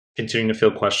Continuing to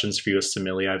field questions for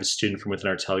usmle, I have a student from within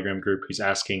our Telegram group who's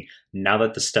asking, now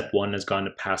that the step one has gone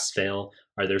to pass fail,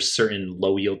 are there certain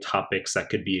low yield topics that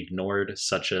could be ignored,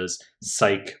 such as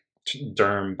psych,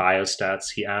 derm,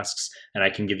 biostats, he asks, and I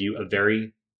can give you a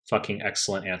very fucking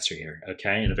excellent answer here,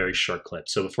 okay, in a very short clip.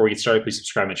 So before we get started, please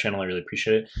subscribe to my channel. I really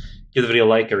appreciate it. Give the video a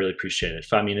like. I really appreciate it.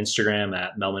 Find me on Instagram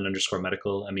at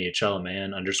mehlman_medical,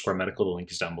 mehlman_medical. The link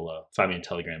is down below. Find me on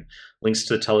Telegram. Links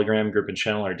to the Telegram group and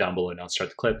channel are down below. Now let's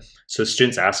start the clip. So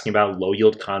students asking about low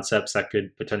yield concepts that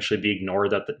could potentially be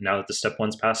ignored now that the step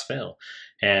one's pass fail.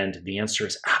 And the answer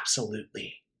is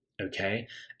absolutely, okay?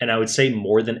 And I would say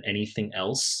more than anything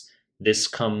else, this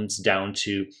comes down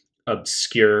to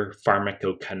obscure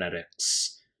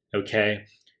pharmacokinetics, okay?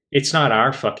 It's not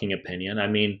our fucking opinion. I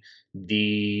mean,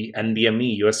 the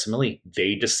nbme, usmle,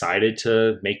 they decided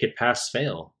to make it pass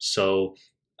fail. So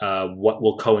what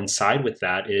will coincide with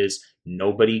that is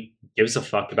nobody gives a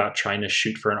fuck about trying to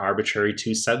shoot for an arbitrary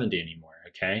 270 anymore,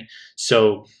 okay?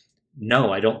 So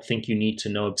no, I don't think you need to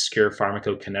know obscure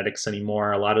pharmacokinetics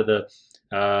anymore. A lot of the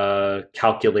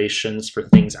calculations for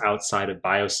things outside of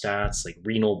biostats, like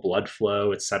renal blood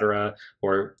flow, etc.,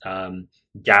 or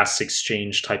gas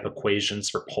exchange type equations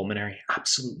for pulmonary,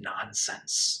 absolute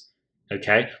nonsense.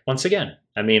 Okay, once again,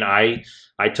 I mean, I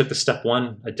took the step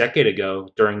one a decade ago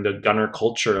during the gunner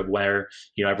culture of where,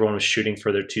 you know, everyone was shooting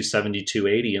for their 270,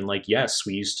 280, and like, yes,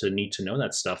 we used to need to know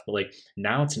that stuff, but like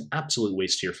now it's an absolute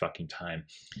waste of your fucking time.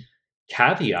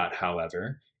 Caveat,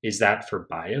 however, is that for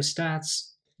biostats,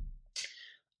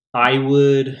 I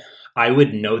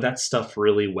would know that stuff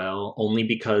really well, only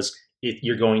because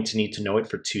you're going to need to know it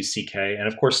for 2CK, and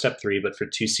of course step 3, but for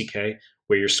 2CK,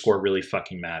 where your score really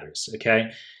fucking matters,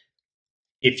 okay?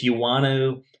 If you want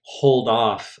to hold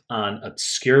off on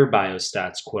obscure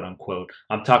biostats, quote unquote,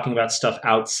 I'm talking about stuff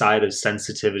outside of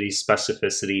sensitivity,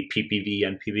 specificity, PPV,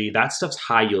 NPV, that stuff's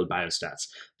high yield biostats.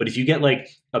 But if you get like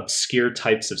obscure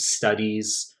types of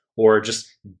studies or just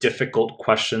difficult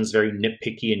questions, very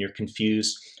nitpicky, and you're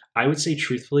confused, I would say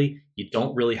truthfully, you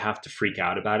don't really have to freak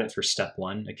out about it for step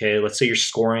one, okay? Let's say you're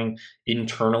scoring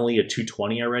internally a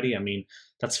 220 already. I mean,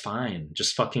 that's fine.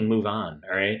 Just fucking move on,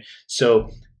 all right? So,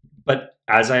 but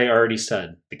as I already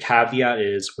said, the caveat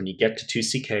is when you get to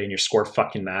 2CK and your score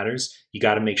fucking matters, you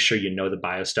got to make sure you know the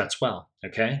biostats well,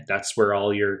 okay? That's where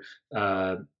all your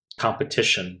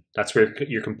competition, that's where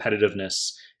your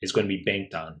competitiveness is going to be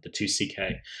banked on, the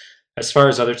 2CK. As far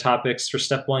as other topics for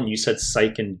step one, you said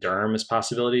psych and derm as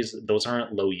possibilities. Those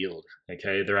aren't low yield,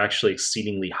 okay? They're actually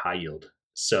exceedingly high yield.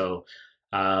 So,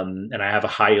 and I have a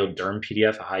high yield derm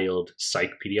PDF, a high yield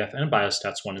psych PDF, and a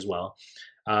biostats one as well.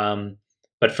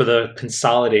 But for the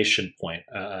consolidation point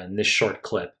in this short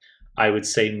clip, I would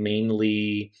say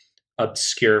mainly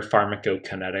obscure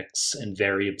pharmacokinetics and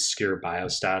very obscure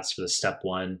biostats for the step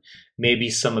one, maybe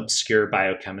some obscure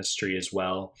biochemistry as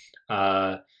well.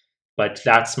 But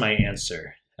that's my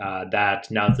answer, that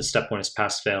now that the step one is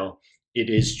pass fail, it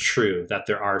is true that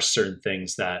there are certain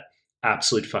things that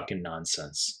absolute fucking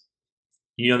nonsense.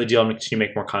 You know the deal. I'm going to continue to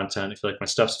make more content. If you like my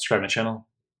stuff, subscribe to my channel.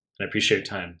 And I appreciate your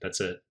time. That's it.